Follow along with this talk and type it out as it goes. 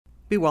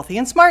Be Wealthy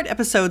and Smart,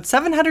 episode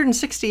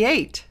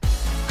 768.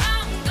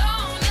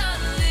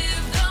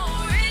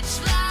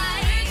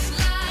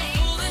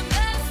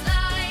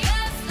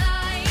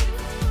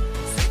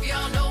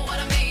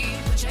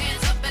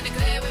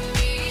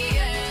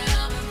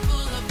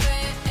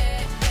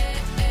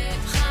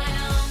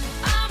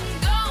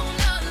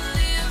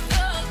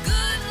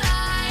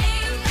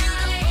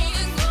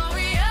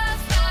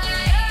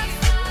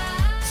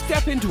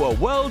 Step into a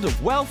world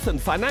of wealth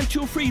and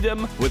financial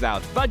freedom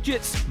without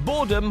budgets,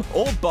 boredom,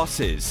 or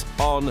bosses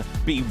on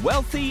Be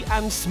Wealthy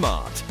and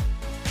Smart.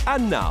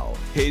 And now,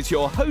 here's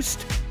your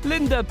host,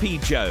 Linda P.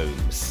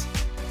 Jones.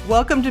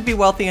 Welcome to Be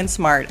Wealthy and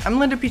Smart. I'm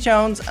Linda P.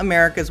 Jones,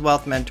 America's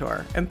Wealth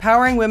Mentor,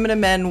 empowering women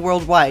and men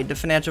worldwide to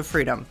financial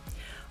freedom.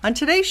 On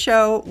today's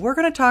show, we're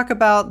going to talk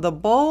about the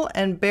bull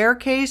and bear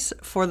case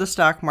for the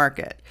stock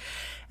market.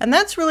 And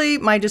that's really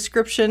my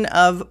description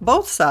of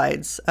both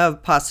sides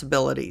of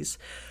possibilities.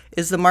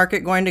 Is the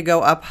market going to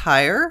go up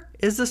higher?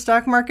 Is the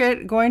stock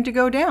market going to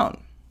go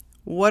down?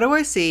 What do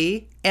I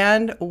see?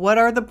 And what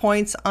are the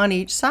points on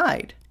each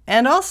side?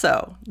 And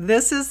also,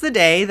 this is the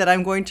day that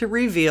I'm going to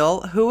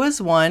reveal who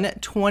has won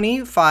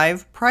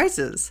 25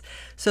 prizes.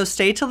 So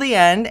stay till the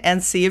end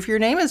and see if your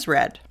name is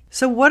read.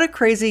 So what a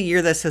crazy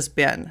year this has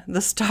been.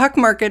 The stock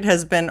market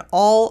has been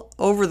all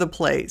over the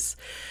place.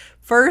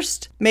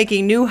 First,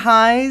 making new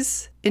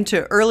highs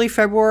into early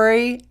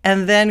February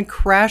and then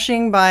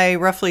crashing by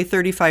roughly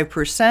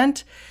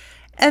 35%,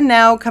 and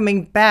now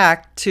coming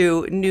back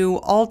to new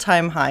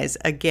all-time highs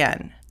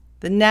again.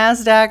 The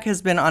NASDAQ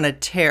has been on a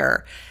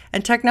tear,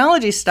 and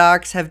technology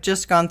stocks have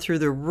just gone through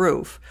the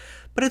roof.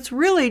 But it's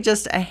really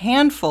just a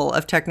handful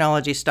of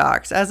technology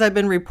stocks. As I've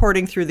been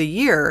reporting through the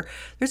year,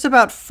 there's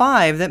about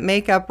 5 that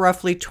make up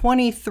roughly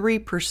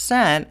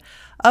 23%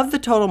 of the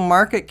total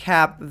market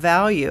cap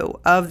value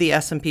of the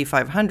S&P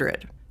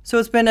 500. So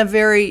it's been a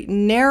very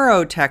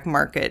narrow tech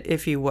market,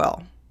 if you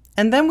will.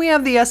 And then we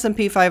have the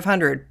S&P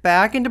 500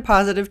 back into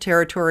positive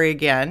territory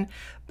again,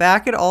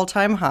 back at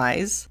all-time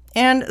highs.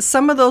 And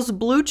some of those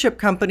blue chip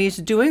companies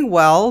doing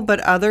well,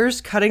 but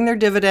others cutting their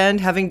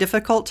dividend, having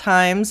difficult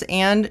times,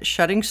 and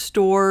shutting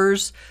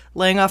stores,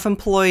 laying off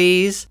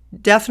employees,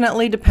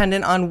 definitely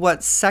dependent on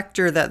what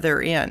sector that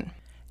they're in.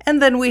 And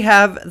then we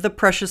have the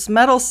precious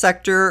metal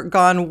sector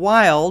gone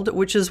wild,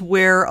 which is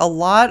where a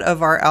lot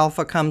of our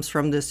alpha comes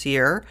from this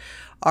year,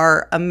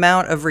 our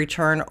amount of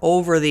return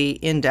over the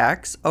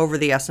index, over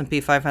the S&P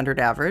 500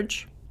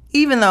 average.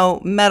 Even though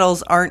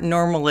metals aren't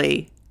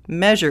normally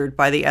measured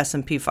by the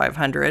S&P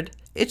 500,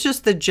 it's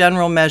just the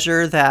general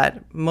measure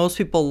that most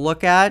people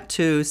look at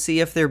to see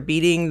if they're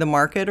beating the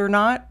market or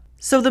not.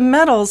 So the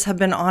metals have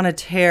been on a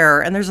tear,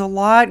 and there's a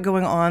lot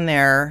going on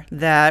there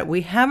that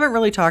we haven't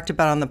really talked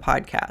about on the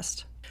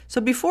podcast.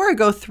 So before I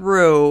go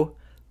through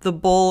the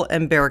bull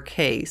and bear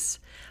case,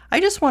 I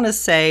just want to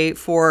say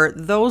for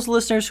those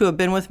listeners who have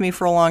been with me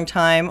for a long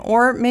time,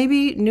 or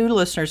maybe new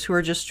listeners who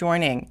are just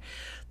joining,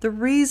 the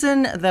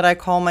reason that I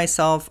call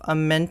myself a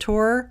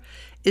mentor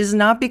is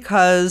not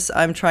because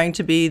I'm trying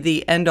to be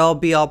the end-all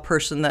be-all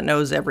person that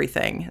knows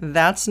everything.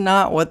 That's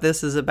not what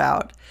this is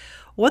about.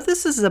 What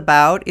this is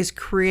about is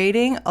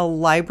creating a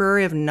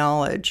library of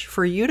knowledge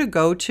for you to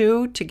go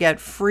to get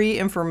free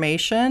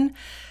information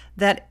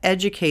that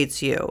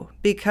educates you,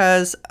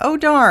 because, oh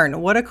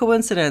darn, what a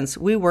coincidence,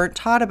 we weren't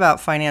taught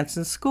about finance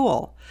in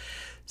school.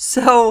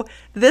 So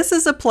this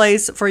is a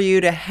place for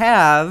you to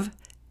have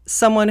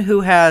someone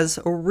who has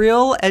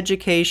real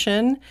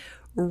education,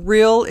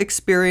 real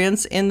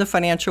experience in the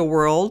financial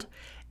world,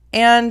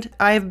 and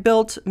I've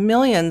built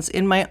millions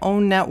in my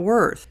own net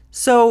worth.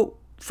 So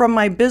from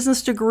my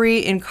business degree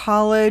in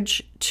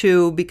college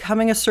to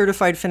becoming a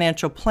certified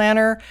financial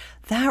planner,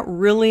 that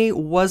really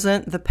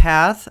wasn't the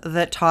path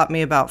that taught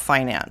me about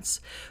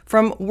finance.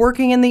 From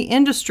working in the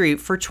industry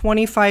for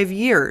 25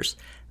 years,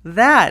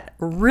 that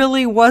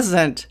really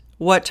wasn't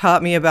what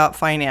taught me about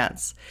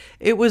finance.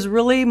 It was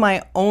really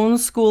my own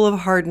school of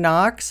hard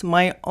knocks,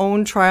 my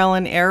own trial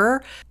and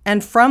error,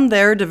 and from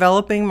there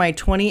developing my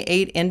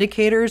 28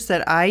 indicators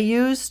that I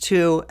use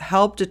to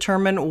help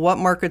determine what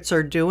markets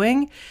are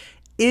doing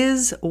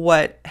is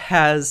what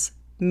has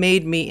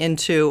made me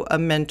into a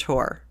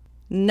mentor.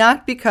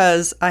 Not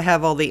because I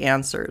have all the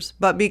answers,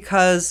 but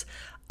because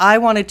I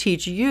want to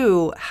teach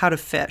you how to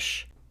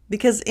fish.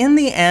 Because in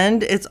the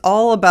end, it's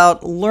all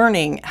about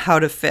learning how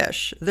to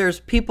fish. There's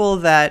people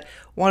that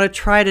want to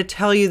try to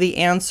tell you the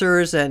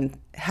answers and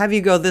have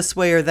you go this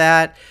way or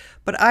that,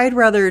 but I'd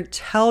rather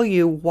tell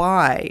you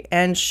why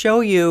and show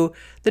you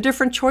the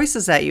different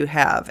choices that you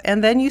have.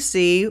 And then you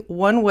see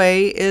one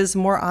way is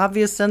more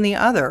obvious than the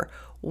other.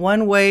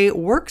 One way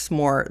works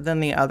more than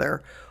the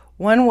other.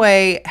 One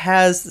way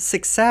has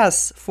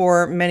success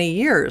for many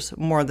years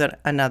more than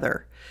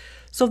another.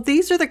 So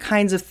these are the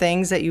kinds of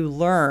things that you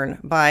learn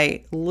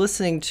by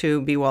listening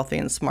to Be Wealthy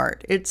and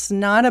Smart. It's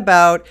not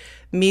about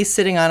me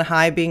sitting on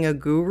high being a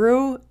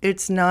guru.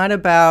 It's not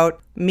about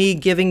me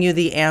giving you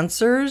the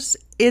answers.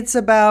 It's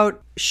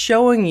about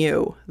showing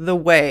you the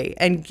way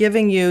and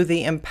giving you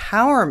the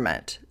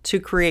empowerment to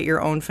create your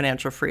own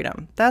financial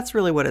freedom. That's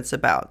really what it's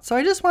about. So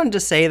I just wanted to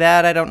say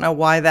that. I don't know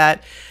why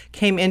that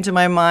came into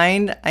my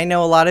mind. I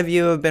know a lot of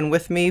you have been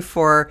with me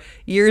for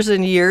years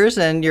and years,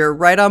 and you're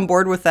right on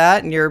board with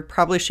that, and you're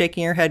probably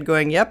shaking your head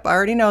going, yep, I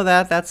already know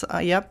that.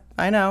 Yep,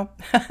 I know.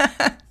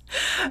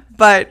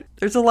 But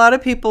there's a lot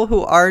of people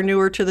who are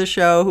newer to the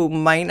show who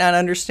might not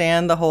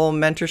understand the whole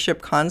mentorship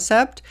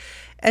concept.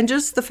 And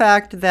just the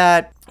fact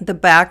that the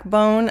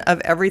backbone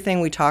of everything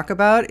we talk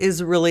about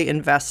is really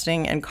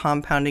investing and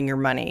compounding your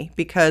money,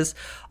 because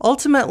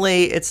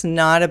ultimately it's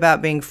not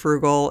about being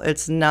frugal.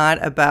 It's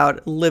not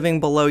about living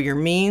below your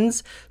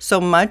means so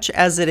much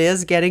as it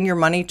is getting your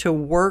money to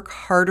work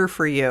harder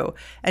for you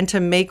and to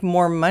make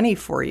more money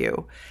for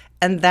you.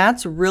 And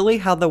that's really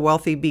how the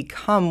wealthy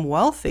become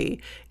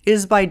wealthy,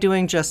 is by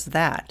doing just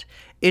that.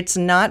 It's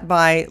not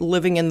by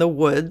living in the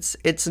woods.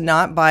 It's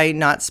not by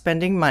not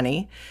spending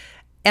money.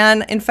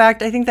 And in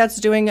fact, I think that's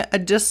doing a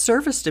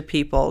disservice to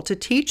people to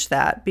teach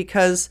that,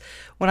 because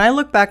when I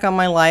look back on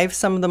my life,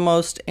 some of the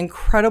most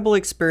incredible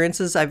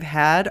experiences I've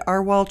had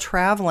are while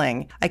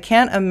traveling. I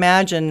can't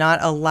imagine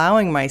not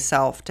allowing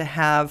myself to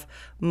have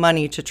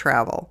money to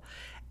travel.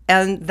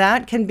 And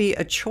that can be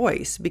a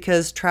choice,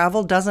 because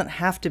travel doesn't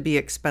have to be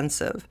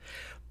expensive.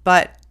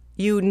 But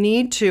you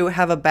need to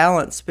have a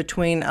balance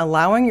between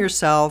allowing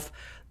yourself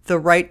the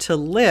right to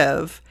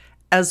live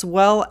as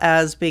well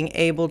as being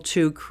able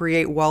to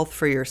create wealth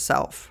for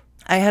yourself.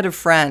 I had a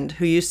friend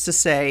who used to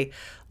say,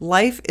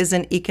 life is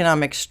an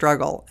economic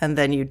struggle and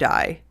then you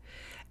die.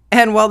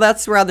 And while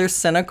that's rather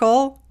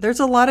cynical,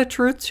 there's a lot of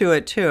truth to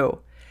it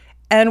too.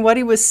 And what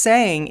he was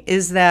saying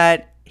is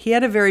that he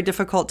had a very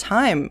difficult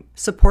time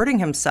supporting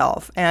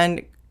himself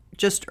and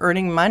just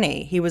earning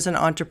money. He was an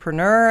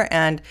entrepreneur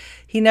and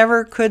he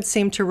never could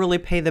seem to really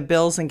pay the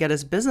bills and get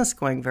his business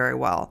going very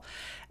well.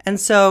 And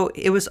so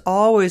it was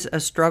always a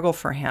struggle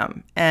for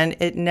him, and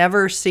it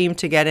never seemed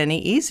to get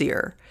any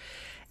easier.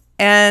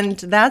 And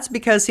that's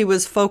because he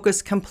was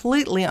focused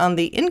completely on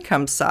the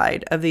income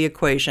side of the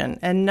equation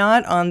and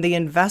not on the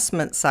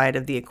investment side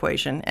of the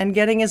equation and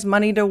getting his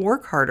money to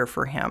work harder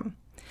for him.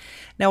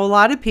 Now, a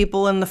lot of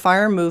people in the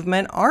FIRE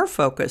movement are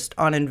focused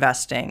on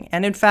investing.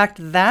 And in fact,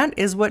 that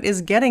is what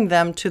is getting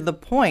them to the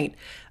point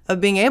of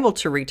being able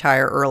to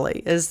retire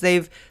early, is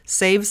they've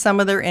saved some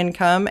of their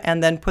income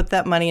and then put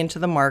that money into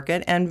the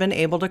market and been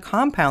able to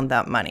compound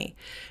that money.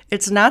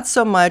 It's not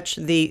so much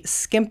the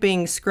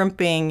skimping,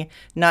 scrimping,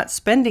 not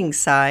spending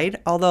side,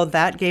 although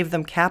that gave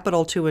them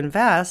capital to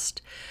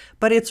invest,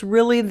 but it's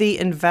really the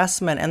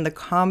investment and the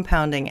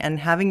compounding and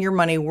having your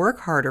money work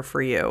harder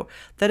for you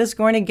that is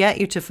going to get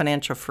you to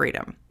financial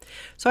freedom.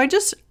 So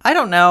I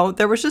don't know,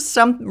 there was just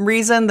some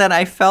reason that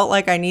I felt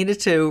like I needed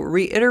to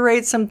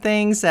reiterate some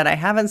things that I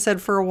haven't said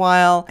for a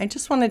while. I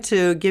just wanted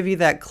to give you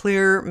that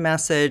clear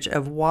message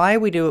of why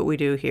we do what we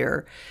do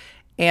here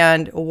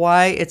and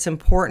why it's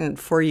important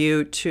for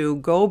you to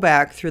go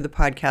back through the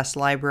podcast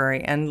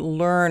library and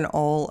learn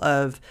all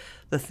of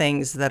the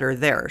things that are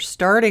there,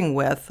 starting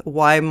with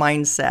why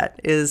mindset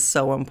is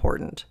so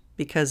important,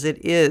 because it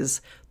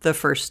is the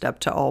first step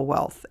to all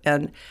wealth.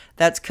 And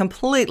that's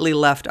completely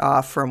left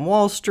off from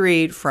Wall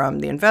Street, from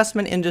the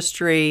investment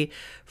industry,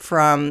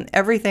 from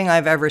everything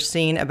I've ever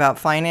seen about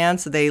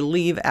finance. They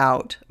leave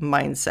out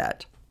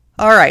mindset.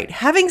 All right,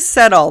 having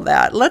said all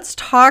that, let's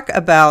talk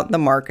about the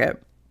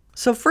market.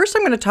 So first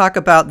I'm going to talk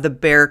about the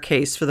bear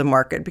case for the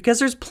market, because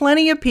there's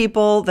plenty of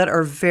people that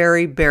are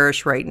very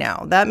bearish right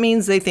now. That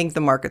means they think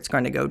the market's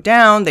going to go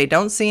down. They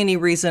don't see any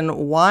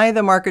reason why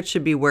the market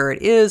should be where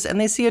it is,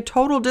 and they see a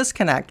total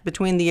disconnect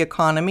between the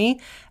economy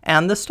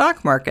and the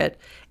stock market.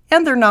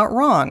 And they're not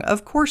wrong.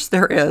 Of course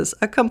there is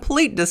a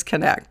complete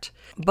disconnect.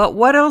 But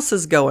what else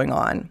is going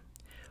on?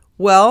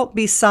 Well,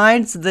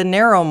 besides the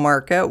narrow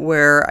market,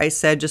 where I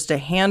said just a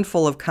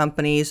handful of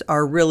companies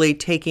are really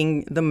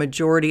taking the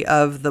majority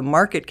of the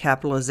market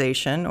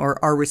capitalization, or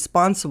are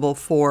responsible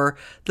for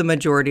the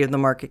majority of the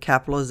market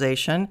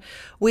capitalization,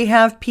 we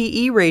have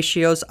PE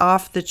ratios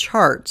off the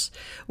charts.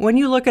 When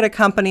you look at a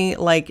company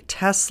like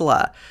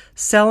Tesla,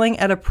 selling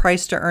at a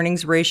price to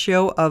earnings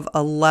ratio of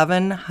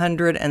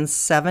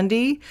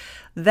 1,170,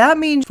 that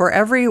means for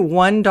every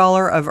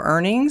 $1 of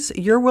earnings,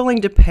 you're willing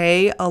to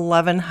pay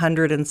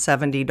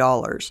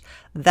 $1,170.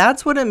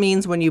 That's what it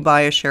means when you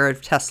buy a share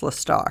of Tesla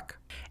stock.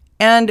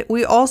 And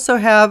we also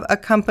have a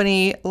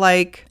company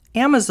like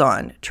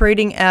Amazon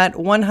trading at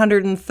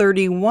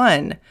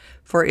 131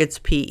 for its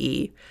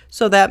PE.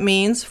 So that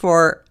means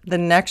for the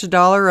next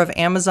dollar of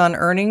Amazon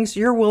earnings,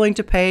 you're willing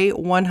to pay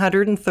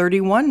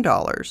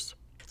 $131.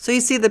 So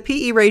you see, the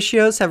PE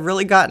ratios have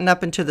really gotten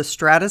up into the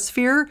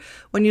stratosphere.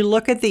 When you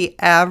look at the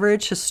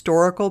average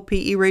historical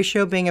PE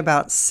ratio being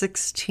about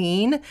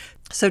 16,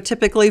 so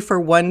typically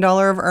for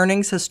 $1 of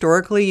earnings,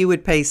 historically, you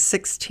would pay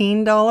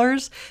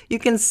 $16. You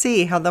can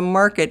see how the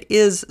market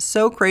is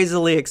so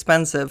crazily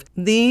expensive.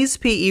 These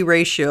PE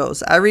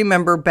ratios, I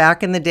remember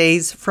back in the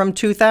days from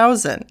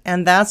 2000,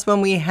 and that's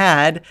when we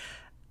had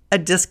a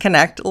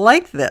disconnect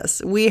like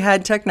this. We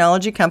had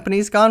technology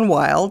companies gone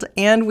wild,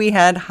 and we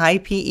had high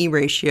PE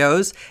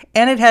ratios,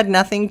 and it had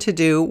nothing to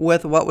do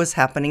with what was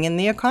happening in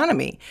the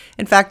economy.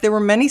 In fact, there were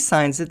many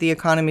signs that the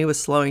economy was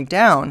slowing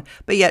down,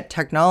 but yet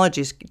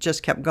technologies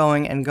just kept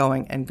going and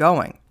going and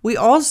going. We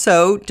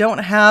also don't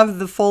have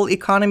the full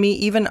economy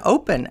even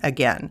open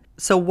again.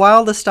 So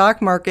while the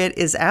stock market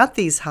is at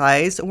these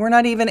highs, we're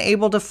not even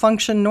able to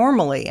function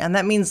normally, and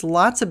that means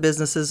lots of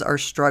businesses are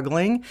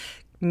struggling.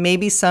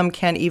 Maybe some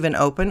can't even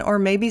open, or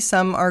maybe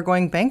some are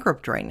going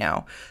bankrupt right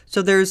now.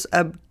 So there's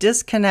a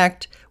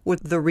disconnect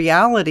with the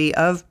reality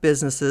of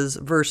businesses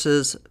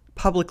versus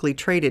publicly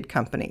traded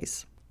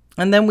companies.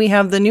 And then we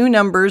have the new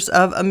numbers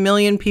of 1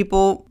 million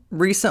people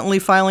recently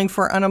filing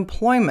for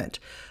unemployment,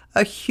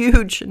 a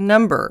huge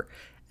number.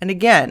 And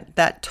again,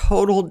 that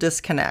total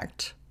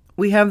disconnect.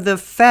 We have the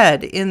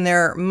Fed in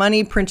their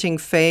money printing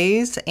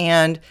phase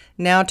and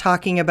now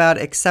talking about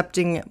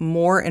accepting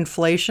more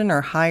inflation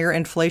or higher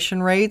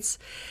inflation rates.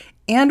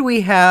 And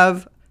we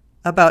have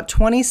about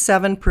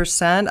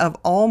 27% of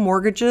all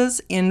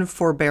mortgages in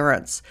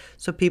forbearance.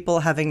 So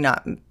people having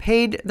not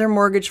paid their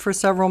mortgage for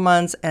several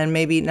months and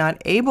maybe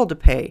not able to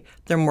pay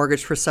their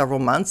mortgage for several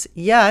months.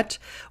 Yet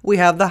we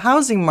have the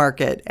housing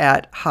market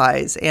at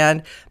highs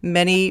and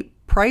many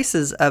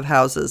prices of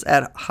houses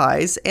at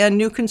highs and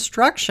new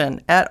construction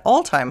at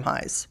all-time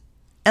highs.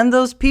 And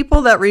those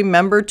people that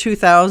remember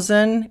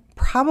 2000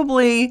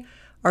 probably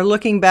are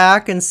looking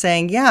back and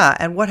saying, yeah,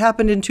 and what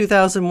happened in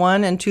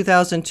 2001 and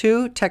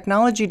 2002?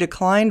 Technology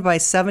declined by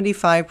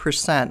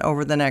 75%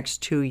 over the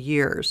next 2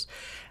 years.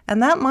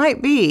 And that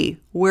might be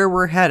where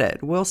we're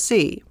headed. We'll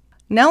see.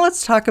 Now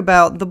let's talk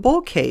about the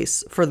bull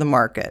case for the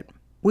market.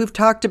 We've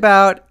talked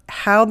about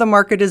how the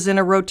market is in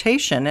a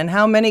rotation and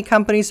how many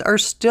companies are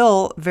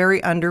still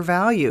very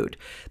undervalued.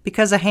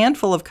 Because a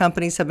handful of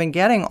companies have been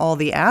getting all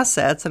the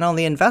assets and all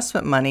the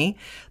investment money,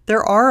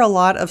 there are a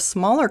lot of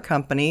smaller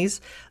companies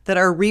that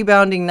are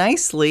rebounding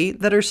nicely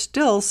that are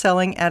still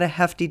selling at a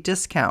hefty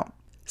discount.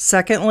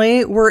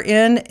 Secondly, we're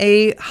in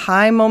a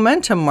high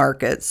momentum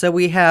market. So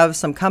we have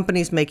some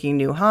companies making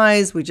new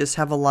highs. We just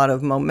have a lot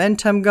of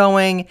momentum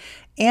going,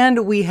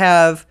 and we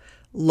have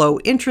low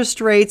interest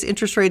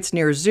rates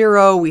near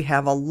zero. We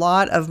have a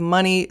lot of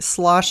money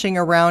sloshing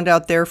around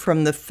out there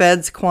from the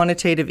Fed's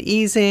quantitative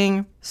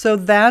easing. So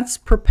that's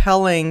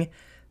propelling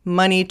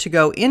money to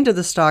go into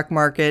the stock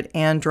market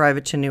and drive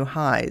it to new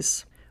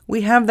highs.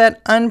 We have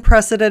that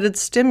unprecedented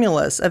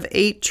stimulus of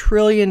 $8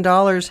 trillion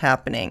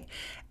happening,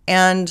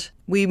 and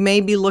we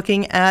may be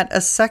looking at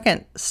a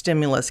second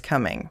stimulus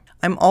coming.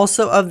 I'm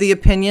also of the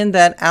opinion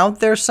that out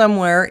there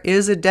somewhere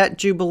is a debt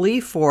jubilee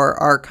for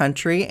our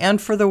country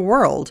and for the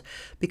world,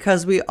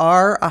 because we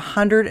are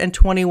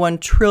 $121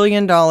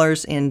 trillion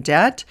in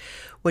debt.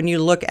 When you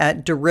look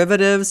at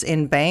derivatives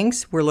in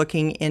banks, we're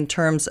looking in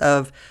terms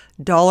of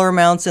dollar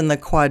amounts in the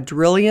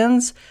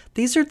quadrillions.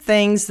 These are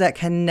things that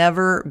can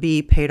never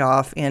be paid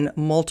off in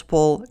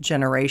multiple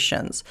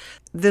generations.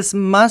 This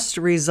must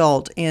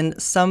result in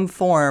some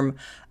form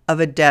of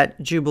a debt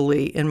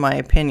jubilee, in my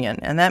opinion.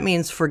 And that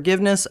means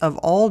forgiveness of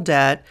all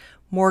debt,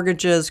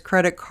 mortgages,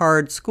 credit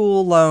cards,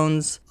 school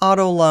loans,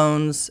 auto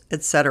loans,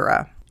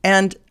 etc.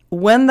 And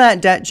when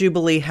that debt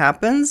jubilee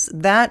happens,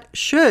 that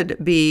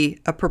should be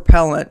a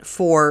propellant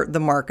for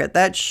the market.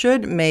 That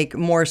should make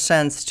more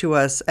sense to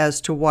us as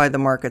to why the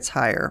market's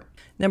higher.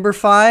 Number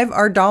 5,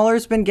 our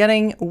dollar's been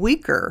getting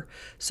weaker.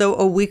 So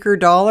a weaker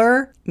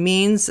dollar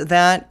means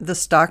that the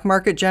stock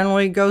market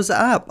generally goes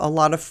up. A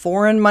lot of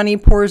foreign money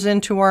pours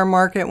into our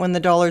market when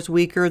the dollar's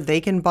weaker. They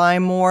can buy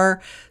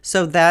more.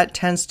 So that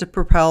tends to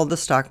propel the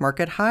stock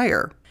market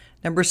higher.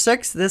 Number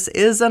 6, this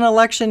is an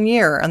election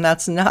year, and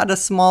that's not a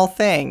small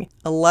thing.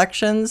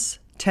 Elections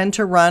tend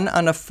to run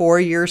on a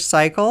 4-year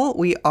cycle.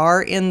 We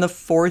are in the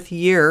 4th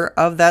year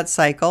of that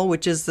cycle,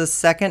 which is the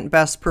second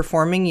best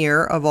performing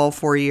year of all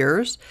 4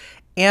 years.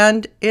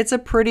 And it's a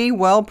pretty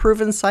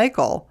well-proven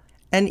cycle.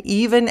 And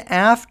even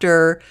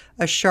after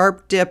a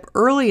sharp dip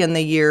early in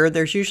the year,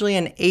 there's usually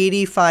an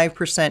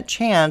 85%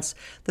 chance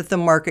that the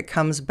market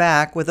comes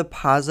back with a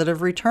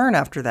positive return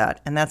after that.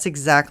 And that's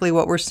exactly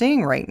what we're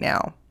seeing right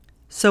now.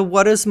 So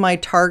what is my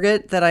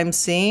target that I'm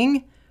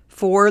seeing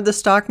for the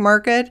stock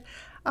market?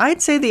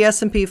 I'd say the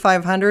S&P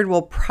 500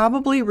 will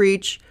probably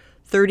reach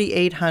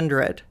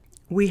 3,800.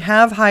 We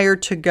have higher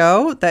to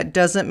go. That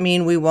doesn't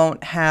mean we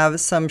won't have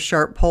some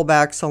sharp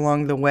pullbacks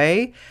along the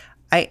way.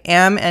 I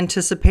am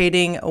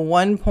anticipating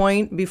one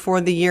point before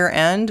the year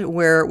end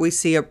where we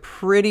see a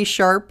pretty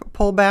sharp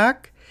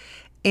pullback.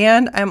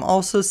 And I'm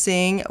also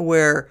seeing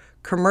where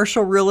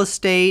commercial real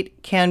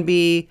estate can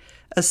be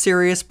a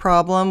serious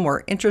problem,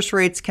 where interest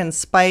rates can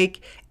spike,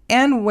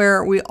 and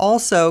where we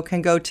also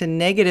can go to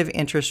negative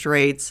interest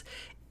rates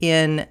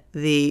in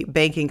the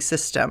banking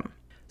system.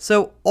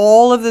 So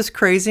all of this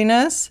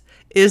craziness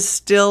is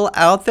still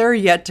out there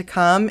yet to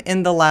come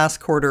in the last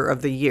quarter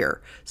of the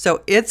year.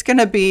 So it's going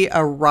to be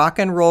a rock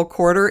and roll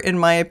quarter, in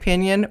my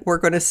opinion. We're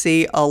going to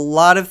see a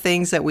lot of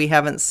things that we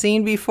haven't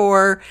seen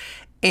before,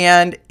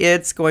 and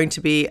it's going to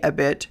be a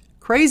bit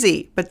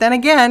Crazy. But then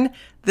again,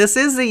 this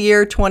is the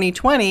year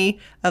 2020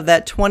 of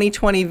that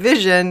 2020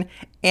 vision,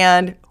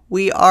 and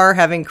we are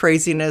having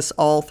craziness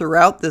all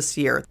throughout this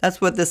year.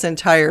 That's what this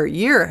entire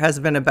year has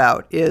been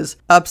about, is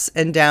ups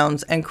and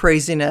downs and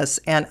craziness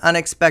and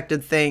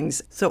unexpected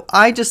things. So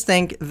I just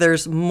think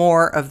there's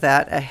more of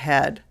that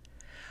ahead.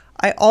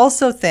 I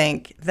also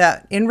think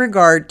that in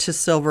regard to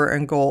silver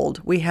and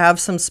gold, we have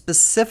some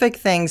specific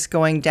things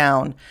going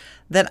down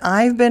that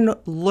I've been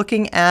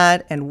looking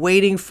at and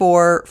waiting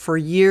for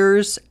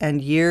years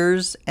and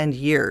years and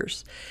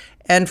years.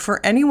 And for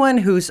anyone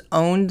who's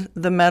owned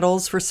the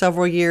metals for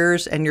several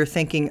years and you're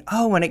thinking,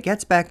 oh, when it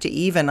gets back to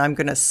even, I'm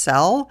going to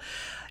sell,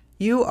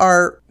 you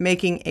are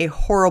making a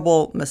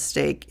horrible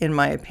mistake, in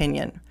my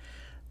opinion.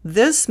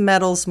 This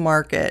metals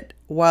market,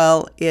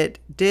 while it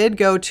did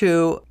go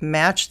to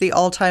match the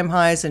all-time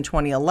highs in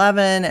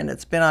 2011, and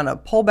it's been on a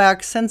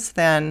pullback since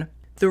then,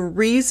 the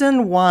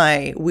reason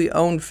why we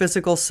own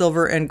physical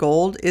silver and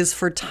gold is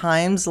for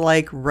times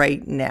like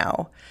right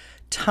now.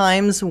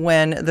 Times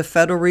when the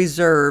Federal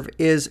Reserve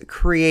is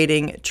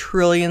creating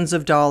trillions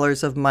of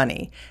dollars of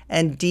money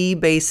and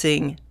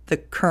debasing the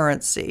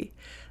currency.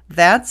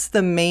 That's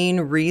the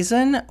main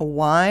reason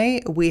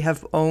why we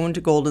have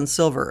owned gold and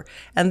silver.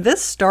 And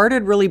this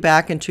started really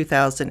back in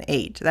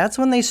 2008. That's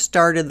when they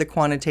started the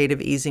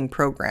quantitative easing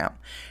program.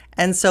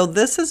 And so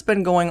this has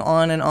been going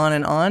on and on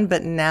and on,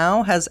 but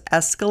now has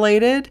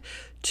escalated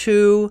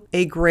to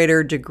a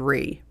greater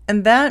degree.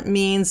 And that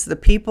means the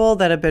people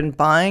that have been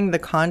buying the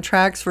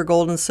contracts for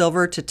gold and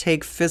silver to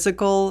take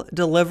physical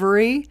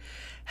delivery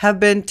have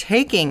been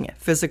taking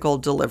physical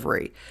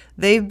delivery.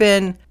 They've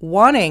been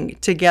wanting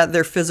to get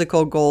their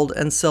physical gold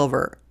and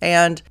silver.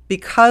 And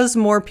because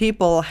more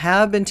people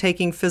have been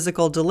taking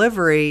physical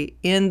delivery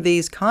in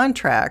these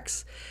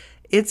contracts,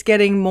 it's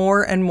getting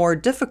more and more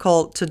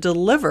difficult to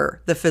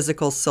deliver the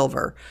physical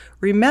silver.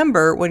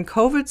 Remember, when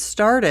COVID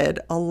started,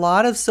 a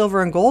lot of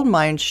silver and gold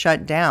mines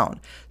shut down,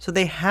 so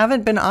they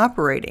haven't been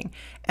operating.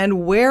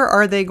 And where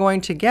are they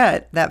going to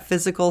get that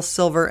physical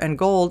silver and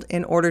gold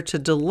in order to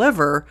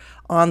deliver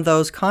on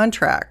those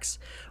contracts?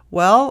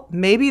 Well,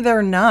 maybe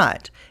they're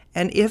not.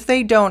 And if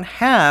they don't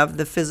have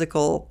the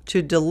physical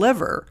to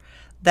deliver,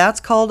 that's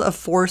called a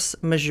force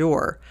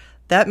majeure.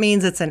 That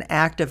means it's an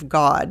act of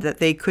God that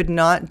they could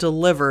not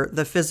deliver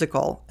the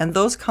physical, and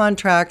those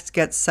contracts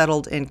get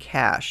settled in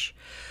cash.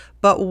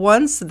 But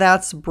once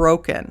that's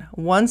broken,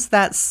 once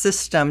that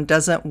system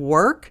doesn't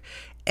work,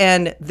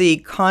 and the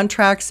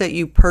contracts that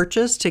you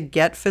purchase to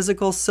get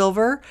physical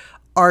silver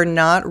are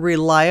not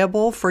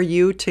reliable for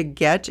you to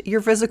get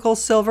your physical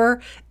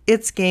silver,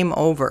 it's game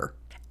over.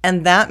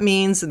 And that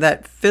means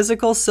that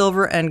physical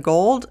silver and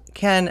gold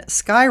can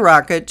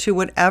skyrocket to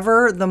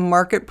whatever the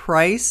market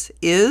price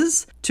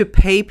is to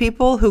pay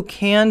people who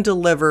can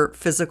deliver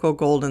physical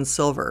gold and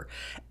silver.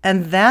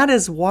 And that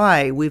is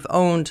why we've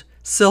owned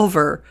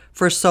silver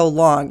for so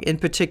long in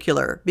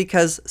particular,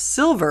 because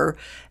silver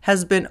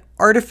has been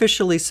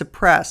artificially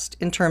suppressed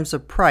in terms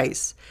of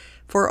price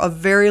for a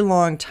very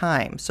long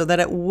time so that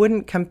it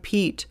wouldn't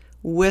compete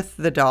with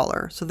the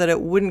dollar, so that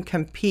it wouldn't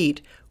compete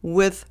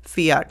with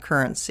fiat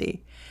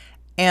currency.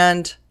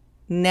 And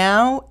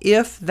now,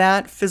 if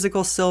that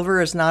physical silver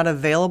is not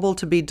available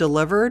to be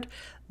delivered,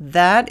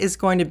 that is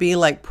going to be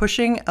like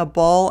pushing a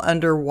ball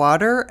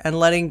underwater and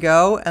letting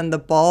go, and the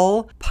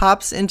ball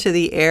pops into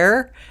the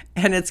air,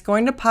 and it's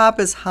going to pop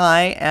as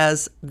high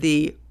as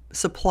the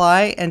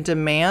supply and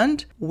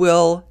demand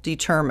will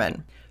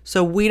determine.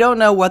 So we don't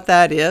know what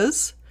that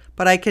is,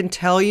 but I can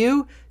tell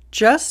you,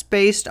 just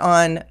based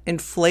on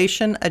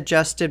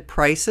inflation-adjusted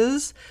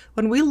prices,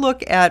 when we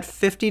look at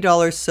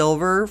 $50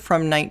 silver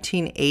from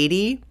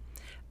 1980,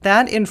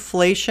 that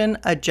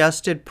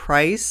inflation-adjusted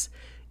price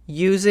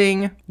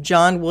using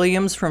John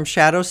Williams from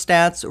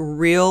ShadowStats'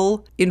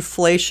 real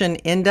inflation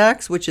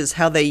index, which is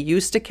how they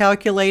used to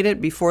calculate it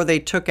before they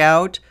took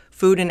out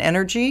food and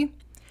energy,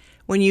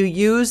 when you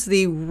use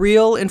the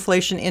real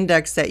inflation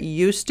index that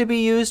used to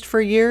be used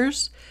for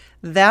years,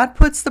 that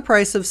puts the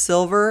price of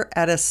silver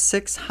at a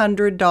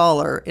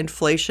 $600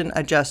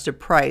 inflation-adjusted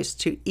price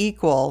to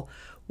equal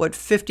what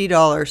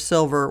 $50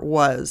 silver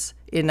was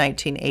in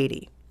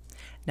 1980.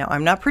 Now,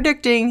 I'm not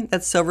predicting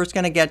that silver is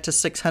going to get to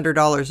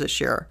 $600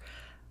 this year.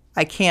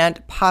 I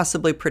can't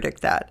possibly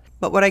predict that.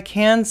 But what I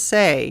can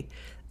say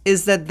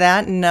is that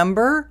that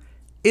number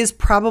is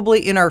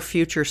probably in our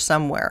future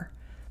somewhere.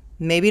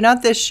 Maybe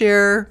not this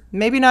year,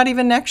 maybe not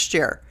even next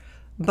year.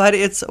 But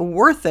it's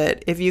worth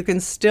it if you can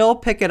still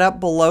pick it up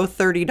below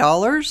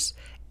 $30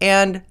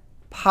 and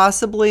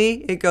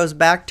possibly it goes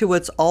back to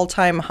its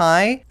all-time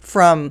high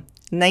from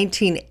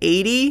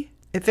 1980.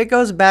 If it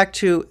goes back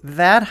to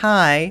that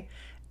high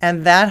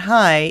and that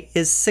high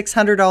is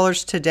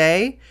 $600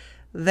 today,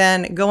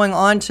 then going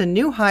on to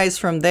new highs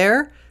from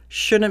there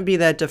shouldn't be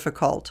that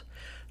difficult.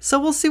 So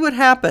we'll see what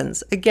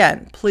happens.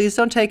 Again, please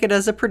don't take it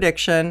as a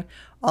prediction.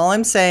 All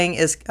I'm saying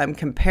is I'm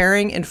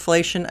comparing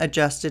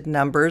inflation-adjusted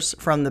numbers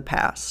from the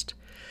past.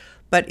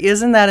 But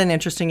isn't that an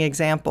interesting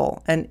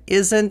example? And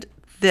isn't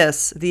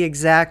this the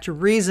exact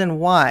reason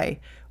why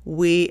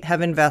we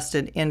have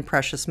invested in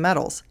precious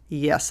metals?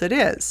 Yes, it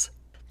is.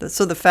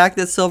 So the fact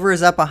that silver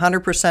is up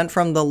 100%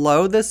 from the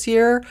low this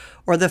year,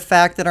 or the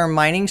fact that our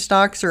mining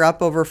stocks are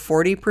up over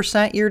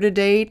 40% year to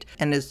date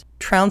and is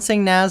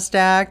trouncing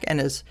NASDAQ and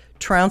is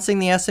trouncing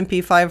the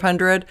S&P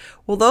 500,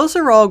 well, those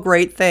are all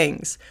great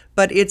things.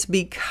 But it's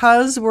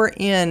because we're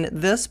in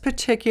this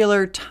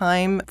particular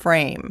time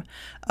frame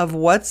of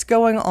what's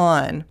going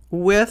on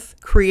with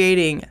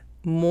creating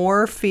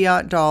more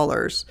fiat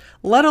dollars,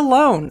 let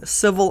alone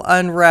civil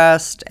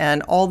unrest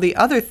and all the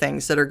other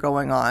things that are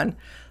going on.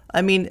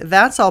 I mean,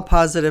 that's all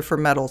positive for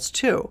metals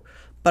too.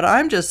 But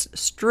I'm just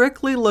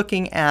strictly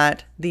looking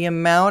at the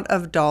amount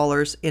of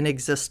dollars in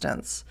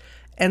existence.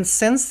 And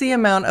since the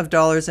amount of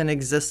dollars in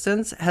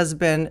existence has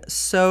been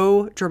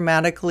so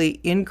dramatically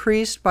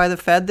increased by the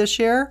Fed this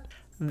year,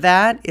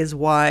 that is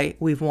why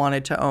we've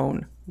wanted to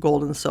own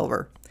gold and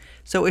silver.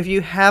 So if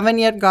you haven't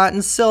yet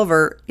gotten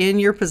silver in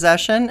your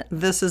possession,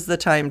 this is the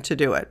time to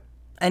do it.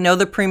 I know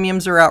the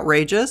premiums are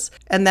outrageous,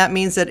 and that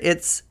means that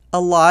it's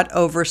a lot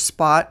over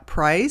spot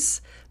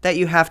price that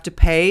you have to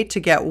pay to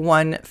get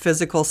one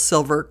physical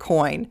silver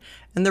coin.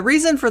 And the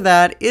reason for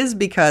that is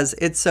because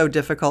it's so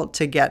difficult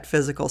to get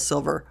physical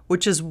silver,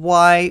 which is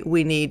why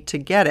we need to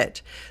get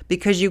it,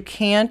 because you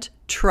can't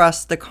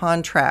trust the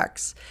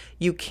contracts.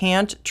 You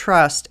can't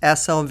trust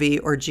SLV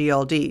or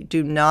GLD.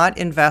 Do not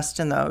invest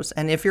in those.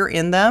 And if you're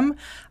in them,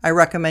 I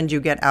recommend you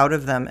get out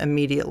of them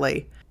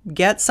immediately.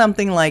 Get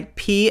something like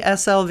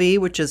PSLV,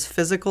 which is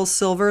physical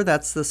silver.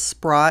 That's the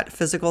Sprott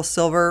Physical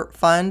Silver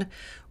Fund,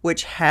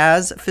 which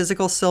has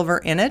physical silver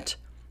in it.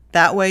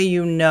 That way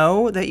you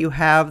know that you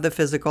have the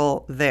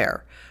physical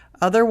there.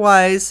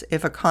 Otherwise,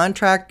 if a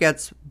contract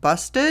gets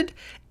busted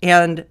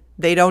and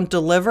they don't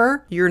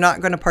deliver, you're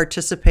not going to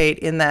participate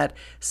in that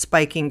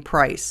spiking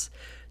price.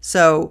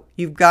 So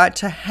you've got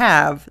to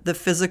have the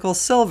physical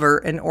silver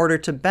in order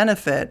to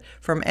benefit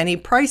from any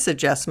price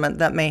adjustment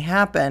that may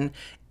happen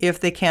if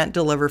they can't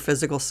deliver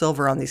physical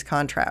silver on these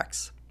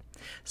contracts.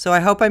 So I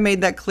hope I made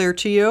that clear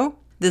to you.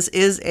 This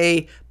is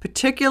a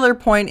particular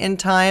point in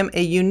time,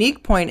 a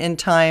unique point in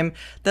time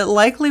that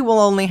likely will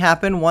only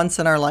happen once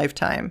in our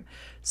lifetime.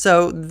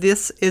 So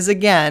this is,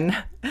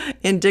 again,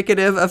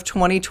 indicative of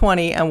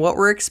 2020 and what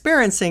we're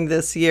experiencing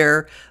this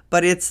year,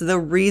 but it's the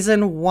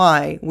reason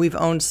why we've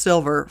owned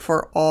silver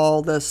for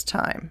all this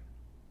time.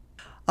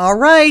 All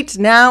right,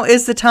 now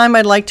is the time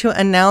I'd like to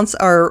announce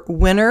our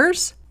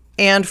winners.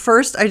 And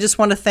first, I just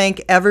want to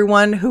thank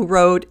everyone who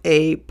wrote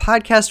a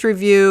podcast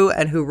review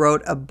and who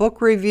wrote a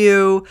book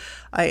review.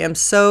 I am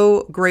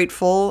so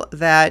grateful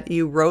that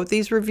you wrote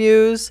these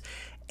reviews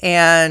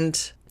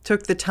and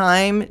took the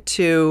time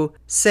to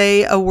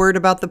say a word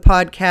about the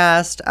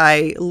podcast.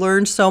 I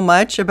learned so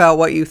much about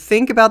what you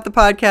think about the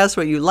podcast,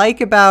 what you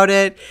like about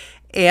it,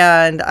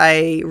 and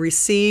I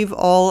receive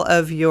all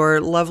of your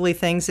lovely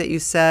things that you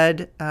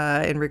said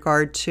in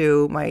regard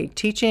to my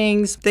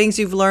teachings, things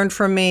you've learned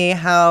from me,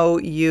 how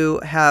you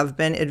have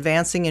been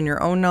advancing in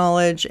your own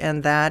knowledge,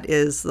 and that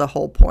is the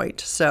whole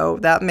point. So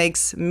that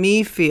makes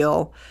me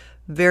feel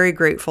very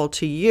grateful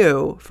to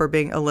you for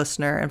being a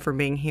listener and for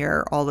being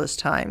here all this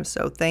time.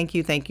 So thank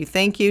you, thank you,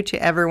 thank you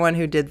to everyone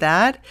who did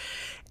that.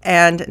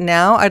 And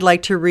now I'd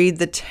like to read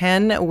the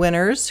 10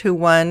 winners who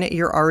won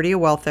You're Already a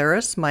Wealth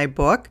Heiress, my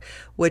book,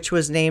 which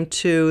was named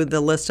to the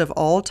list of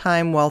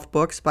all-time wealth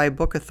books by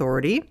Book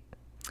Authority.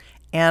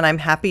 And I'm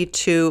happy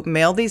to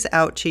mail these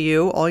out to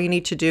you. All you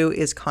need to do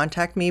is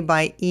contact me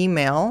by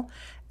email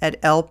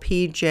at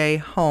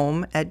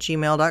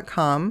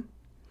lpjhome@gmail.com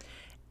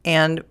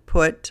and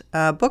put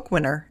book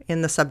winner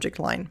in the subject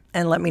line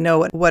and let me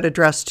know what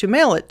address to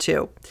mail it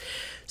to.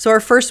 So our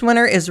first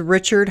winner is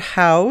Richard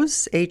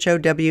Howes,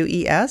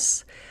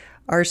 Howes.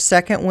 Our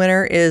second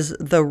winner is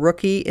The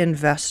Rookie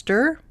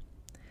Investor.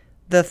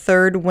 The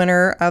third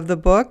winner of the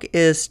book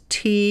is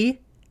TMeka,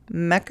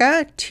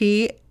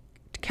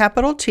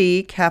 capital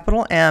T,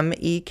 capital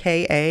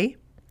M-E-K-A.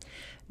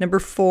 Number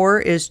 4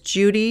 is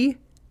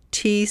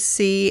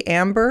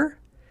JudyTCAmber.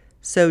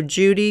 So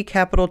Judy,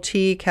 capital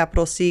T,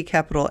 capital C,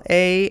 capital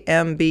A,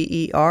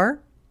 M-B-E-R.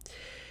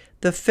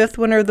 The fifth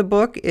winner of the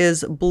book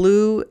is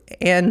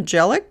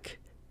Blueangelik,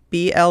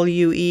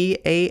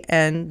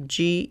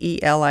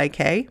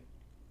 Blueangelik.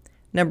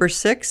 Number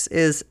 6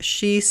 is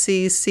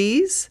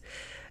Sheseesseas.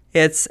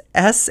 It's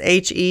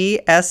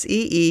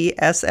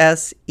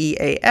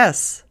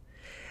Sheseesseas.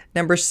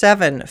 Number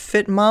 7,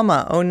 Fit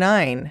Mama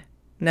 09.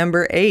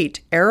 Number 8,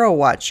 Arrow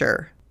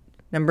Watcher.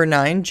 Number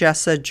 9,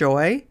 Jessa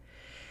Joy,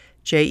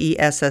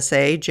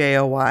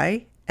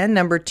 Jessajoy. And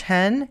number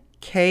 10,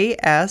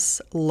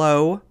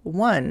 KSLowel,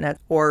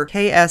 or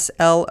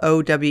KSLowel.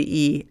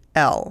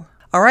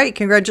 All right,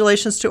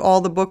 congratulations to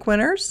all the book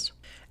winners.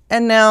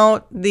 And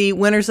now the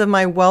winners of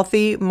my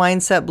Wealthy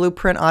Mindset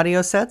Blueprint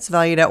audio sets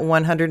valued at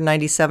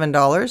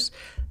 $197.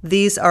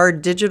 These are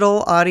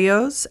digital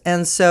audios,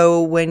 and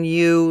so when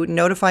you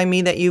notify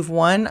me that you've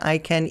won, I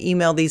can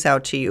email these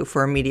out to you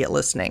for immediate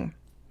listening.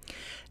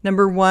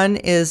 Number 1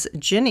 is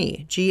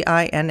Ginny, Ginny.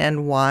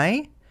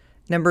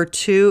 Number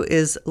 2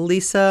 is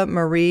Lisa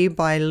Marie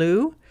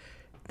Beaulieu.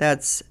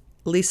 That's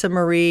Lisa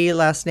Marie,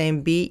 last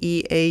name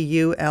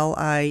Beaulieu.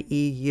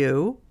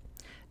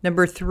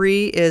 Number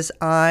 3 is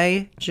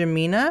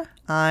iGimena,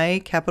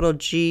 I, capital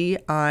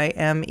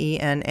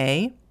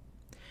Gimena.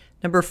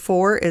 Number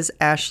 4 is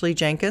Ashley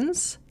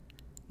Jenkins.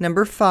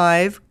 Number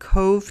 5,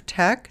 Cov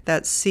Tech,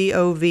 that's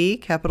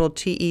COV, capital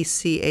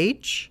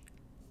TECH.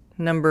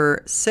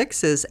 Number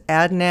 6 is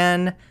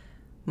Adnan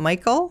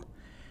Mikhael,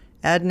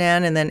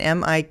 Adnan and then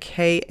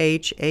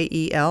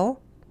Mikhael.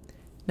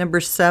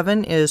 Number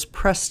 7 is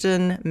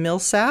Preston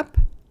Millsap.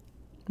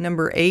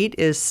 Number 8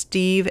 is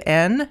Steve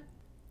N.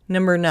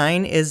 Number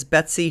 9 is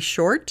Betsy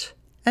Short.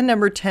 And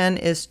number 10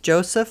 is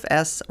Joseph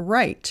S.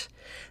 Wright.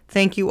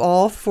 Thank you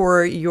all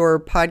for your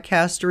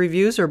podcast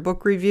reviews or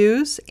book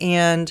reviews.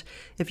 And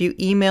if you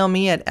email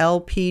me at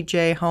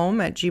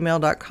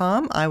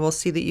lpjhome@gmail.com, I will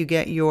see that you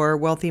get your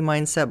Wealthy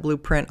Mindset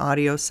Blueprint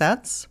audio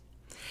sets.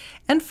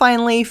 And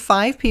finally,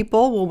 5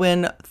 people will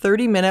win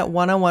 30-minute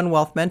one-on-one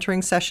wealth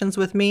mentoring sessions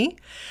with me.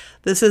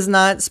 This is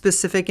not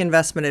specific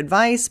investment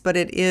advice, but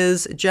it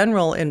is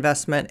general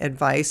investment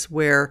advice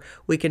where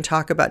we can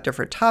talk about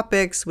different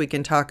topics. We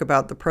can talk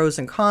about the pros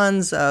and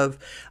cons of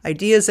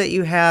ideas that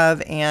you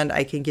have, and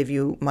I can give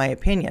you my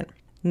opinion.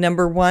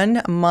 Number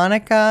 1,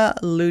 Monica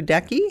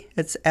Luedecke.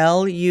 It's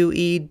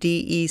Luedecke.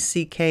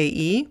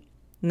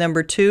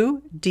 Number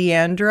 2,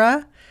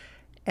 Diandra.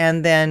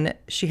 And then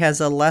she has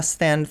a less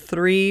than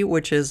 3,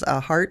 which is a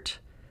heart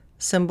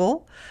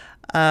symbol.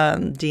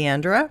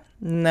 Diandra.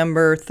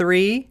 Number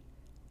 3,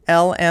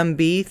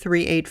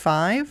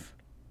 LMB385.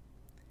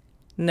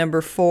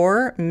 Number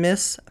 4,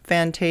 Miss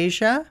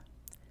Fantasia.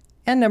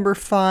 And number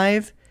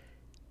 5,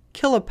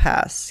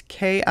 Killapss,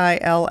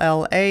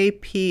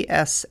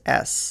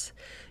 Killapass.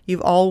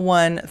 You've all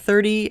won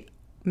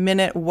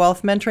 30-minute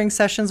wealth mentoring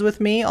sessions with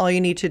me. All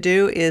you need to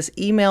do is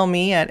email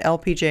me at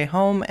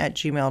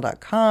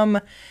lpjhome@gmail.com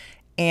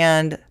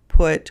and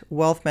put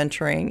wealth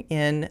mentoring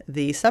in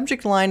the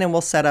subject line, and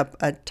we'll set up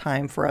a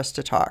time for us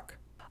to talk.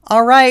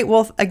 All right.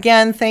 Well,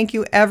 again, thank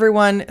you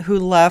everyone who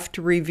left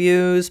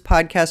reviews,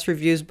 podcast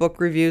reviews, book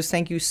reviews.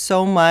 Thank you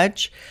so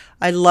much.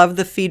 I love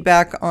the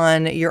feedback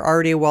on You're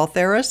Already a Wealth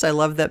Heiress. I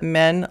love that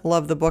men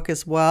love the book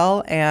as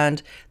well,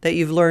 and that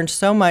you've learned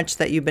so much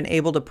that you've been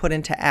able to put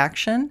into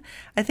action.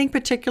 I think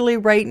particularly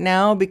right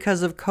now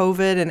because of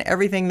COVID and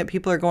everything that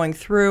people are going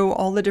through,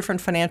 all the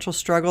different financial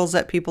struggles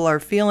that people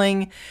are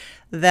feeling,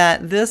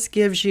 that this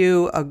gives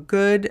you a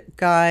good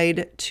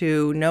guide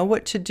to know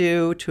what to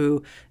do,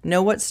 to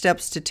know what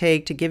steps to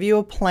take, to give you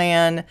a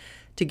plan,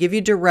 to give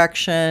you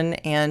direction,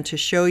 and to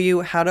show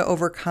you how to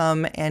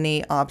overcome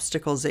any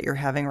obstacles that you're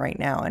having right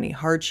now, any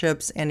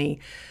hardships, any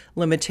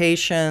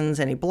limitations,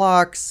 any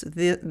blocks.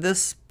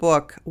 This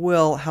book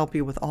will help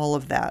you with all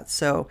of that.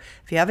 So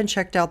if you haven't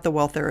checked out the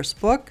Wealth Heiress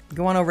book,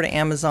 go on over to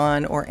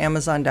Amazon or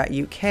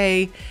amazon.uk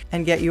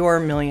and get your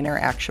Millionaire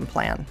Action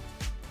Plan.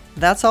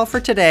 That's all for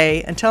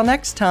today. Until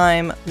next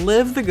time,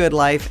 live the good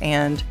life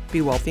and be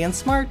wealthy and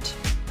smart.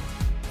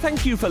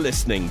 Thank you for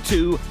listening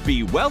to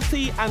Be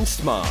Wealthy and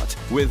Smart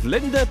with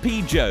Linda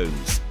P.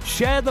 Jones.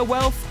 Share the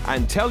wealth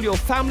and tell your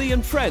family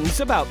and friends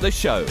about the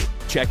show.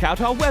 Check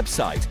out our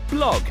website,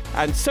 blog,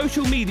 and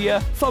social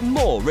media for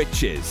more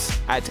riches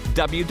at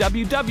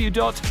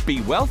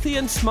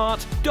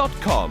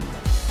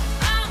www.bewealthyandsmart.com.